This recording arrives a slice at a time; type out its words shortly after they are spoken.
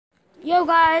Yo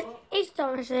guys, it's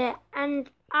Thomas here, and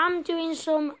I'm doing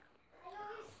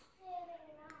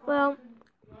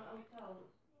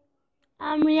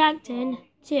I'm reacting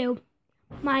to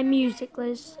my music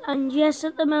list, and yes,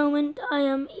 at the moment I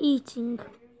am eating.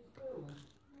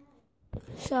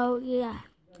 So yeah,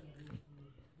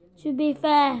 to be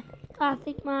fair, I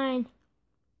think mine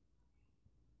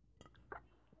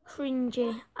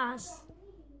cringy as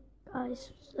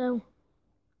guys. So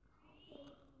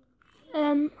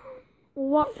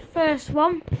what first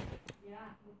one?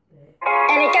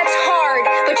 And it gets hard,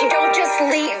 but you don't just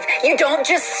leave, you don't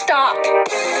just stop.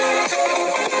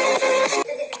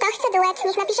 Kto chce duet,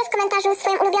 niech napisze w komentarzu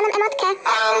swoją ulubioną emotkę.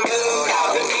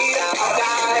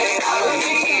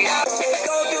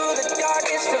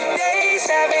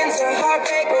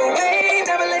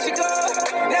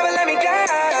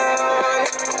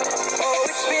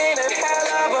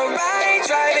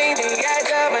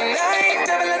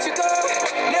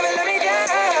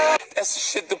 That's the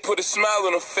shit to put a smile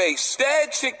on her face.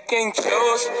 That chick ain't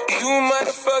yours. You might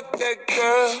have fucked that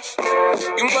girl.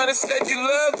 You might have said you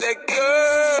love that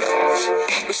girl.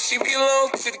 But she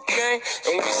belongs to the game.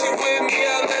 And when she with me,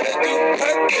 I'll let her do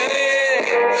her thing.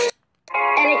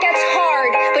 And it gets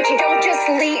hard, but you don't just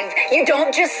leave, you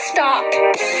don't just stop.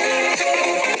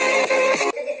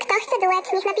 Kto chce duet,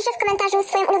 niech napisze w komentarzu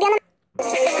swoją ulubioną. Go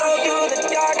through the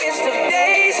darkest of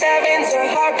days, having to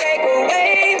heartbreak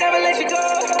away. Never let you go,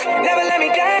 never let me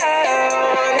down.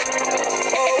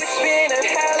 Oh, it's been a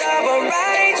hell of a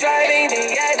ride, driving the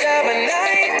edge of a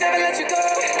night. Never let you go,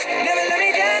 never let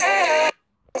me down.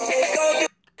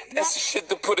 That's the shit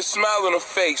to put a smile on her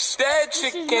face. That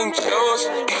chick ain't yours.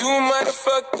 You might have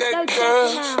fucked that girl.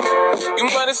 You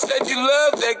might have said you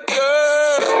love that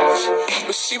girl.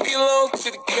 But she belongs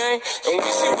to the game. And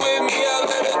when she with me, I'll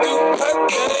let her do her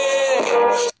thing.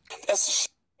 That's the shit.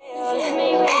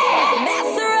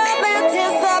 Master of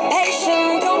anticipation,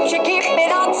 don't you keep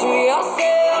it all to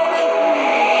yourself.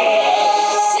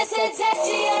 Just a touch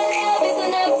of your love is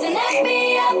enough to knock me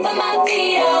off of my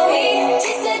feet, oh,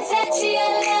 just a touch of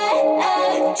your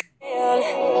love.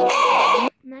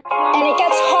 And it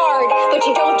gets hard, but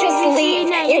you don't just leave,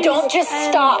 you don't just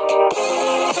stop.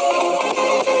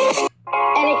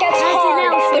 And it gets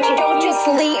hard, but you don't just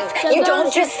leave, you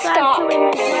don't just stop.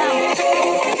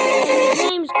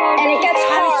 And it gets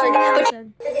hard, but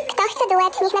Kto chce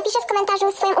duet, niech napisze w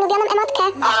komentarzu swoją ulubioną emotkę.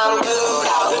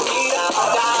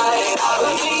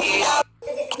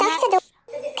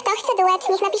 Kto chce duet,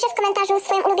 niech napisze w komentarzu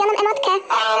swoją ulubioną emotkę.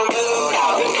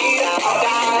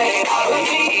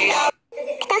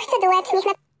 Kto chce duet, niech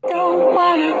napisze...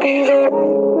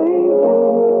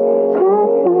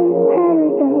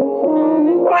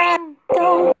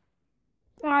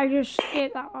 I just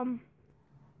skipped that one.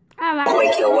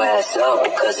 Wake your ass up,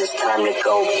 cause it's time to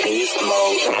go beast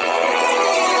mode.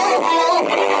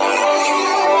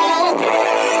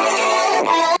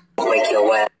 Wake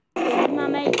your ass.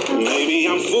 Maybe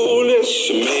I'm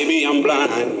foolish, maybe I'm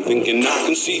blind, thinking I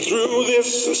can see through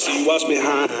this and see what's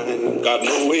behind. Got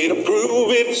no way to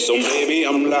prove it, so maybe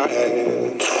I'm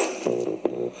lying.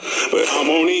 But I'm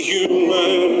only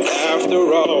human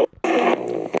after all.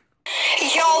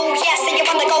 Yo, yes, and you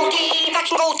wanna go deep, I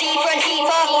can go deeper and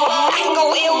deeper. I can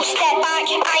go ill, step back,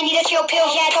 I need a chill pill,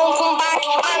 yeah, don't come back.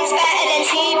 Man's better than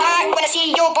T-Pack, when I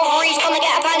see your brother, he's gonna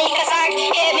get a panic attack.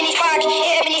 Hit him in his back, hit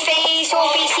him in his face,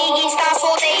 you'll be singing stars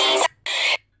for days.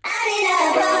 I've been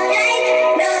up all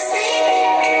night, no sleep,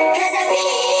 cause I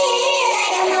feel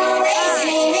like I'm always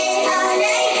dreaming all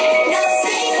night, no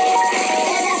sleep,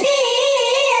 cause I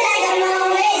feel like I'm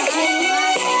always dreaming.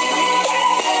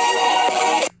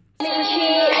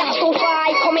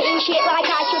 Committing shit like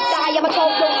I should die. I'm a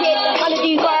total kid, trying to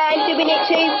do fine, doing it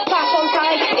too fast on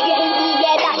time. If you hate me,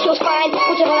 yeah, that's just fine.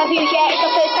 Whichever I view, yeah, it's the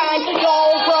first time. Yo,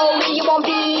 bro, you want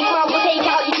beef? Man, we'll take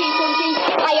out your two countries.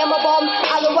 I am a bomb,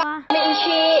 I am committing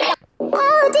shit.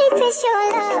 How deep is your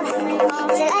love?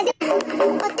 Till I do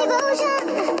what devotion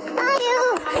are you?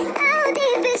 How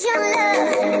deep is your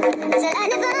love? Till I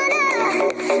never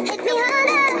hit me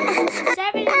harder.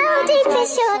 How deep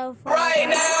is your Right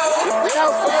now,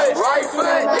 left foot, right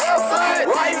foot, left foot,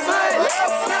 right foot,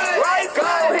 left foot, right foot.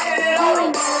 Go hit it on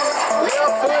them.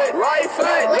 Left foot, right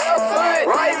foot, left foot,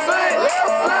 right foot,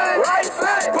 left foot, right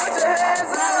foot. Put your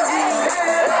hands up, hands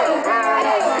up.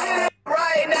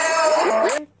 Right now.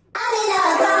 I've been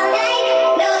up all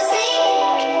night, no sleep,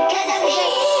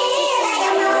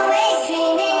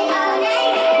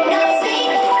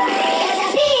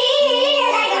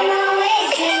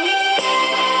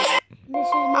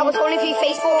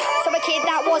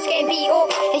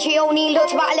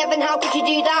 Talked about 11, how could you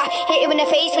do that? Hit you in the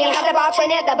face when you had about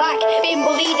 20 at the back. Been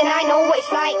bullied and I know what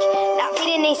it's like. That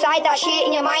feeling inside, that shit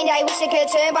in your mind. I wish I could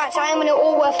turn back time when it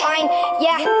all were fine.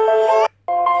 Yeah,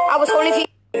 I was calling for you.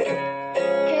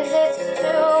 'Cause it's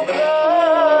too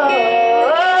cold.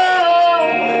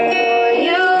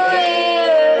 You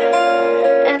here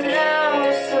and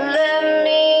now, so let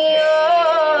me go.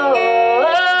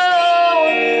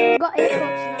 Got it.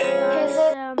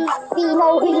 We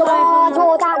know who you are.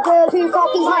 You're that girl who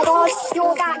copies my God.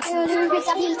 You're that girl who rips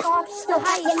a piece off. No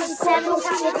hiding in step, no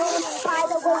time to go. By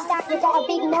the way that you got a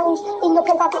big nose. In your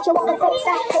profile picture, what the fuck's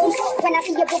that post? When I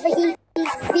see your brother,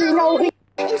 we know who.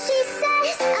 And she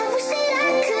says, I wish that I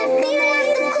could be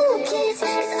like the cool kids.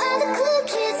 'Cause all the cool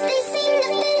kids, they seem to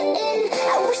fit in.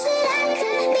 I wish that I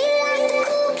could be like the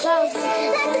cool kids.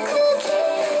 Like the cool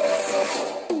kids.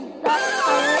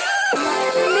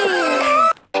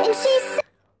 And she said,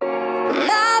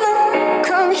 Mama,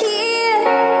 come here.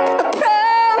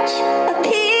 Approach,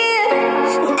 appear.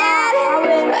 Daddy,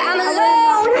 I'm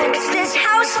alone. 'Cause this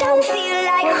house don't feel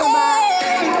like home.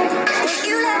 If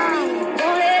you love me,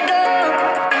 don't let go.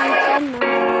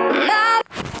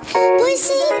 boys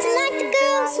seem to like the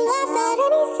girls who laugh at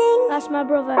anything. That's my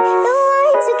brother. The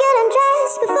ones who get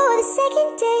undressed before the second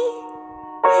date.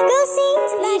 Girls seem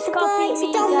to like Please the copy boys who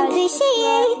me, don't guys.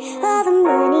 appreciate all the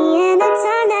money and the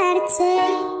time that it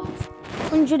takes.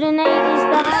 108 is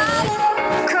the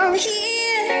highest. Come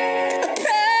here.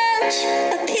 Approach,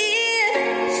 appear.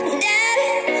 Daddy,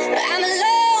 I'm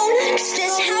alone. 'Cause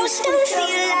this house don't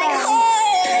feel like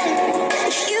home.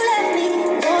 If you love me,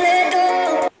 don't let go.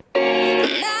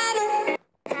 Mama.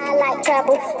 I like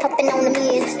trouble, puffing on the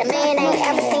mirrors. The man ain't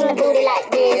ever seen a booty like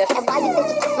this. And why you think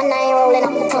you keep my name rolling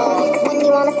off the tongue? 'Cause when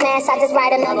you wanna smash, I just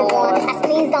write another one. I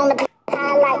sneezed on the beat. I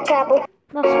like trouble.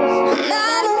 That's what's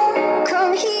Mama,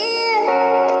 come here.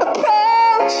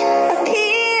 Approach,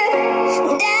 appear.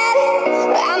 Daddy,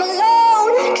 I'm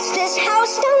alone. 'Cause this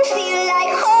house don't feel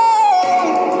like home.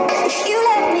 If you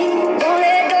love me, don't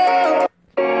let go.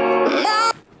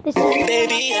 Mama. this is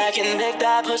Baby, I can make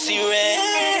that pussy red.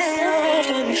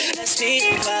 Let's see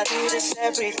if I do this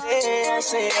every day. I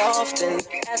say often.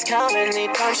 Ask how many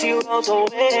times she rolls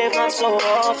away, not so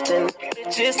often.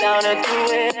 Bitches down to do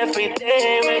it every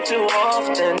day, way too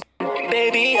often.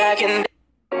 Baby, I can.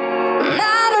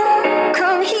 Mama,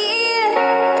 come here.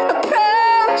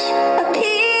 Approach,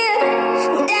 appear.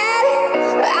 Daddy,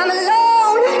 I'm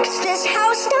alone. 'Cause this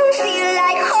house don't feel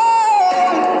like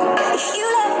home. If you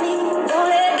love me, don't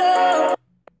let go.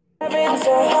 It's a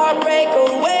heartbreak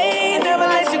away, never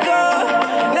let you go,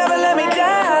 never let me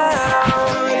down.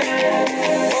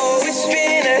 Oh, it's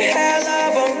been a hell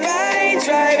of a ride,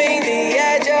 driving the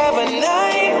edge of a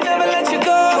knife, never let you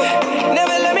go,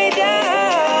 never let me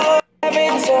down.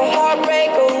 It's a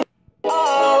heartbreak away.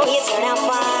 Oh, you turn out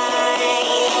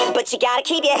fine, but you gotta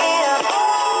keep your head up.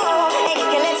 Oh, and you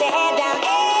can let your head down.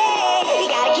 Hey, you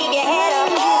gotta keep your head up.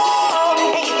 Oh,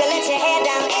 and you can let your head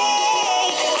down. Hey,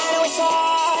 I know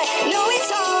it's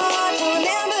hard to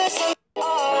remember some. Oh,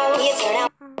 you turn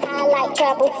out. I like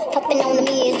trouble, puffing on the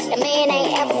mirrors. The man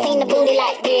ain't ever seen a booty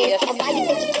like this. And why you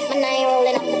think you keep my name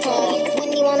rolling off the tongue? 'Cause when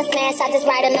you wanna smash, I just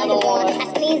write another one. I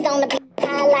sneezed on the beat. I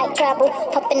like trouble,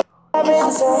 puffing.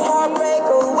 It's a heartbreak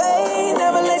away,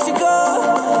 never let you go,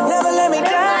 never let me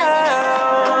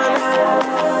down.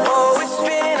 Oh, it's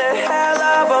been a hell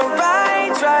of a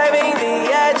ride, driving the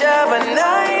edge of a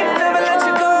knife, never let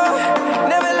you go,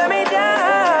 never let me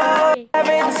down.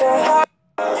 It's a heart.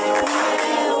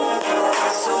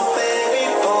 So baby,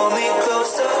 pull me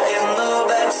closer in the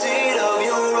backseat of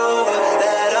your Rover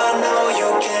that I know you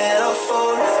can't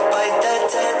afford. Bite that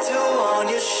tattoo on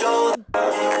your shoulder.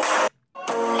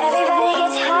 Everybody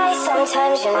gets high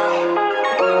sometimes, you know.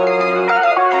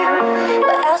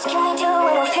 What else can we do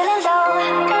when we're feeling low?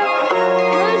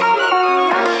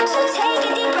 So take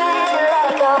a deep breath and let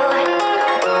it go.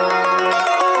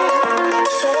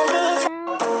 Shouldn't be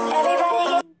everybody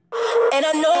gets. And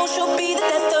I know she'll be the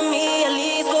best of me, at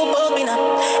least we'll both be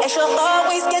numb. And she'll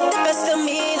always get the best of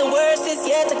me, the worst is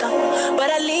yet to come. But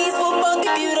at least we'll both be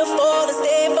beautiful and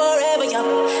stay forever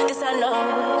young. This I know,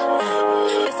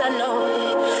 this I know.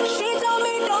 She told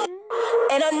me don't,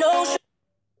 and I know she.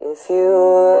 If you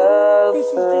love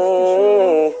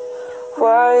me,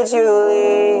 why'd you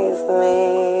leave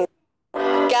me?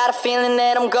 Got a feeling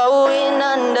that I'm going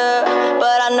under,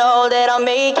 but I know that I'll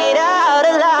make it out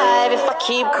alive if I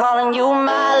keep calling you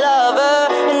my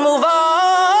lover and move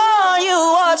on. You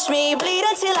watch me bleed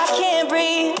until I can't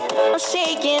breathe. I'm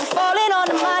shaking, falling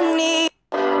onto my knees.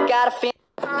 Got a feeling.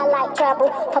 I like trouble,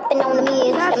 puffing on the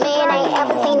mirrors. The man ain't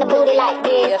ever seen a booty like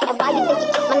this. And why you think you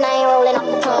keep my name rolling off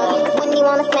the tongue? 'Cause when you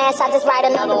wanna smash, I just write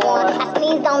another one. I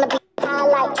sneezed on the beat. I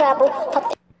like trouble,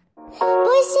 puffing.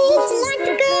 Boys seem to like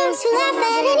the girls who laugh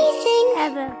at anything.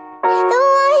 Ever. The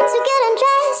ones who get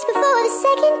undressed before the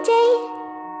second date.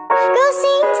 Girls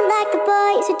seem to like the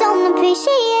boys who don't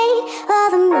appreciate all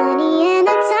the money and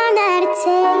the time that it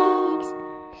takes.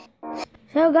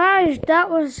 So guys, that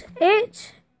was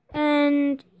it.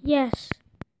 And yes.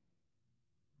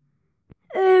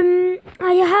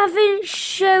 I haven't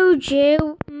showed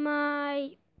you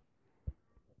my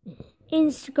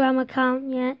Instagram account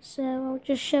yet, so I'll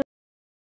just show